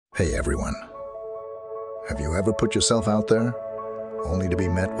Hey everyone, have you ever put yourself out there only to be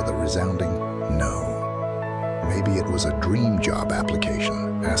met with a resounding no? Maybe it was a dream job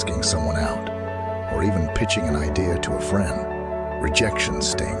application asking someone out, or even pitching an idea to a friend. Rejection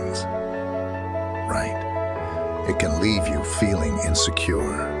stings, right? It can leave you feeling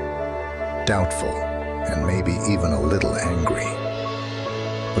insecure, doubtful, and maybe even a little angry.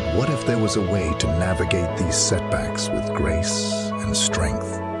 But what if there was a way to navigate these setbacks with grace and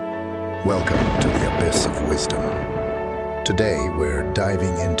strength? Welcome to the Abyss of Wisdom. Today, we're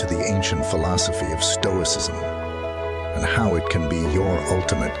diving into the ancient philosophy of Stoicism and how it can be your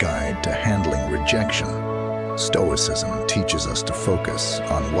ultimate guide to handling rejection. Stoicism teaches us to focus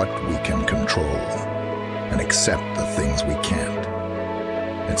on what we can control and accept the things we can't.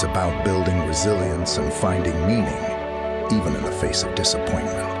 It's about building resilience and finding meaning, even in the face of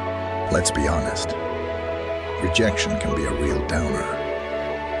disappointment. Let's be honest, rejection can be a real downer.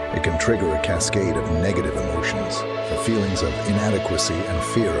 It can trigger a cascade of negative emotions, the feelings of inadequacy and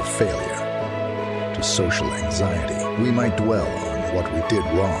fear of failure, to social anxiety. We might dwell on what we did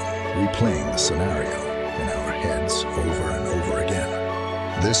wrong, replaying the scenario in our heads over and over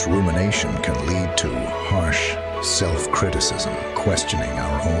again. This rumination can lead to harsh self-criticism, questioning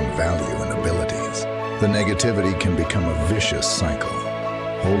our own value and abilities. The negativity can become a vicious cycle,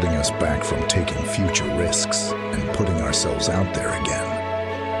 holding us back from taking future risks and putting ourselves out there again.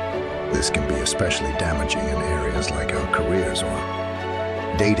 This can be especially damaging in areas like our careers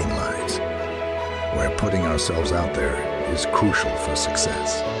or dating lives, where putting ourselves out there is crucial for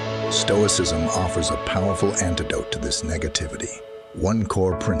success. Stoicism offers a powerful antidote to this negativity. One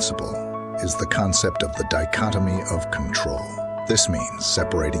core principle is the concept of the dichotomy of control. This means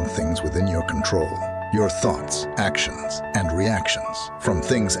separating things within your control, your thoughts, actions, and reactions, from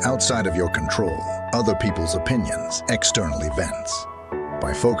things outside of your control, other people's opinions, external events.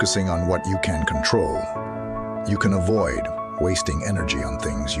 By focusing on what you can control, you can avoid wasting energy on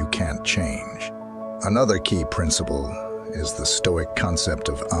things you can't change. Another key principle is the Stoic concept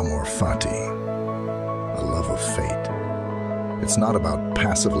of amor fati, a love of fate. It's not about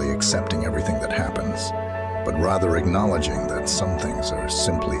passively accepting everything that happens, but rather acknowledging that some things are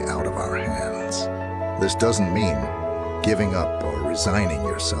simply out of our hands. This doesn't mean giving up or resigning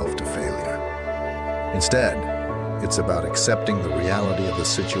yourself to failure. Instead, it's about accepting the reality of the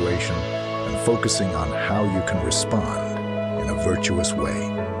situation and focusing on how you can respond in a virtuous way.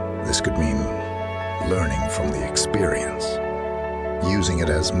 This could mean learning from the experience, using it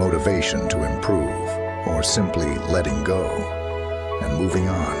as motivation to improve, or simply letting go and moving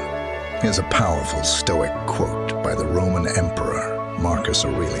on. Here's a powerful Stoic quote by the Roman Emperor Marcus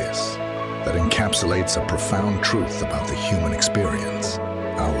Aurelius that encapsulates a profound truth about the human experience.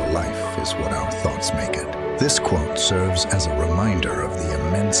 Our life is what our thoughts make it. This quote serves as a reminder of the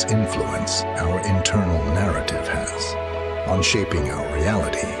immense influence our internal narrative has on shaping our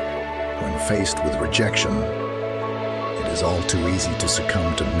reality. When faced with rejection, it is all too easy to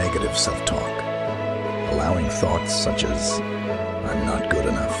succumb to negative self-talk, allowing thoughts such as, "I'm not good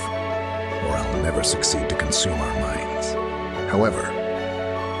enough," or "I'll never succeed," to consume our minds. However,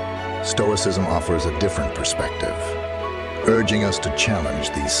 Stoicism offers a different perspective, urging us to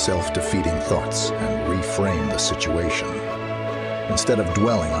challenge these self-defeating thoughts and reframe the situation. Instead of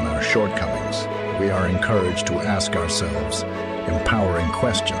dwelling on our shortcomings, we are encouraged to ask ourselves empowering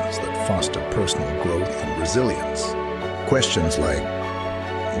questions that foster personal growth and resilience. Questions like,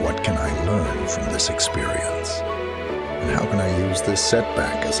 what can I learn from this experience? And how can I use this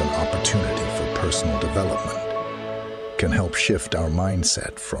setback as an opportunity for personal development? Can help shift our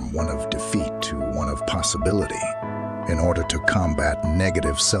mindset from one of defeat to one of possibility. In order to combat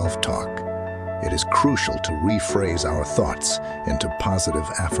negative self-talk, it is crucial to rephrase our thoughts into positive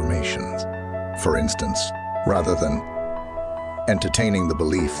affirmations. For instance, rather than entertaining the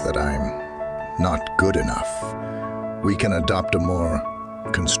belief that I'm not good enough, we can adopt a more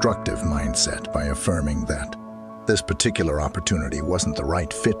constructive mindset by affirming that this particular opportunity wasn't the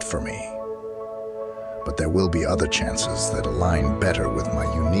right fit for me, but there will be other chances that align better with my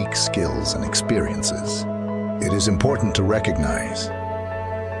unique skills and experiences. It is important to recognize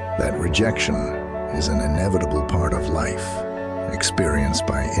that rejection is an inevitable part of life, experienced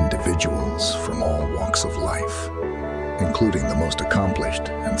by individuals from all walks of life, including the most accomplished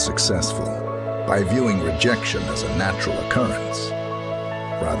and successful. By viewing rejection as a natural occurrence,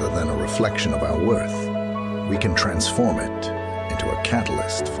 rather than a reflection of our worth, we can transform it into a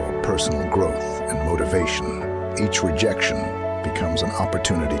catalyst for personal growth and motivation. Each rejection becomes an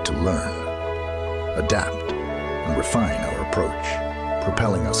opportunity to learn, adapt, and refine our approach,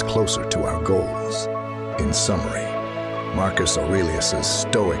 propelling us closer to our goals. In summary, Marcus Aurelius's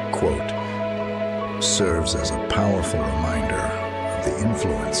Stoic quote serves as a powerful reminder of the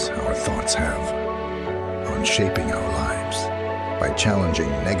influence our thoughts have on shaping our lives. By challenging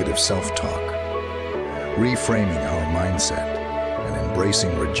negative self-talk, reframing our mindset, and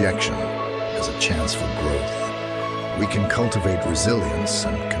embracing rejection as a chance for growth, we can cultivate resilience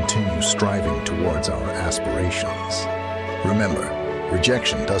and continue striving towards our aspirations. Remember,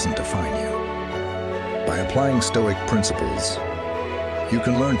 rejection doesn't define you. By applying Stoic principles, you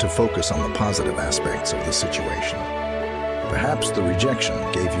can learn to focus on the positive aspects of the situation. Perhaps the rejection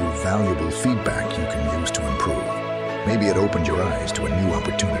gave you valuable feedback you can use to improve. Maybe it opened your eyes to a new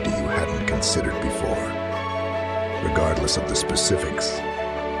opportunity you hadn't considered before. Regardless of the specifics,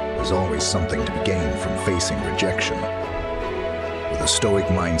 there's always something to be gained from facing rejection. With a Stoic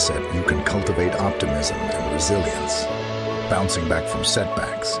mindset, you can cultivate optimism and resilience, bouncing back from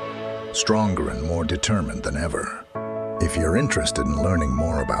setbacks, stronger and more determined than ever. If you're interested in learning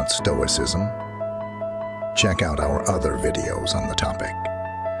more about Stoicism, check out our other videos on the topic.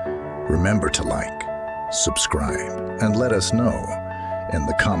 Remember to like, subscribe, and let us know in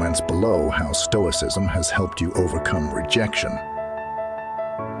the comments below how Stoicism has helped you overcome rejection.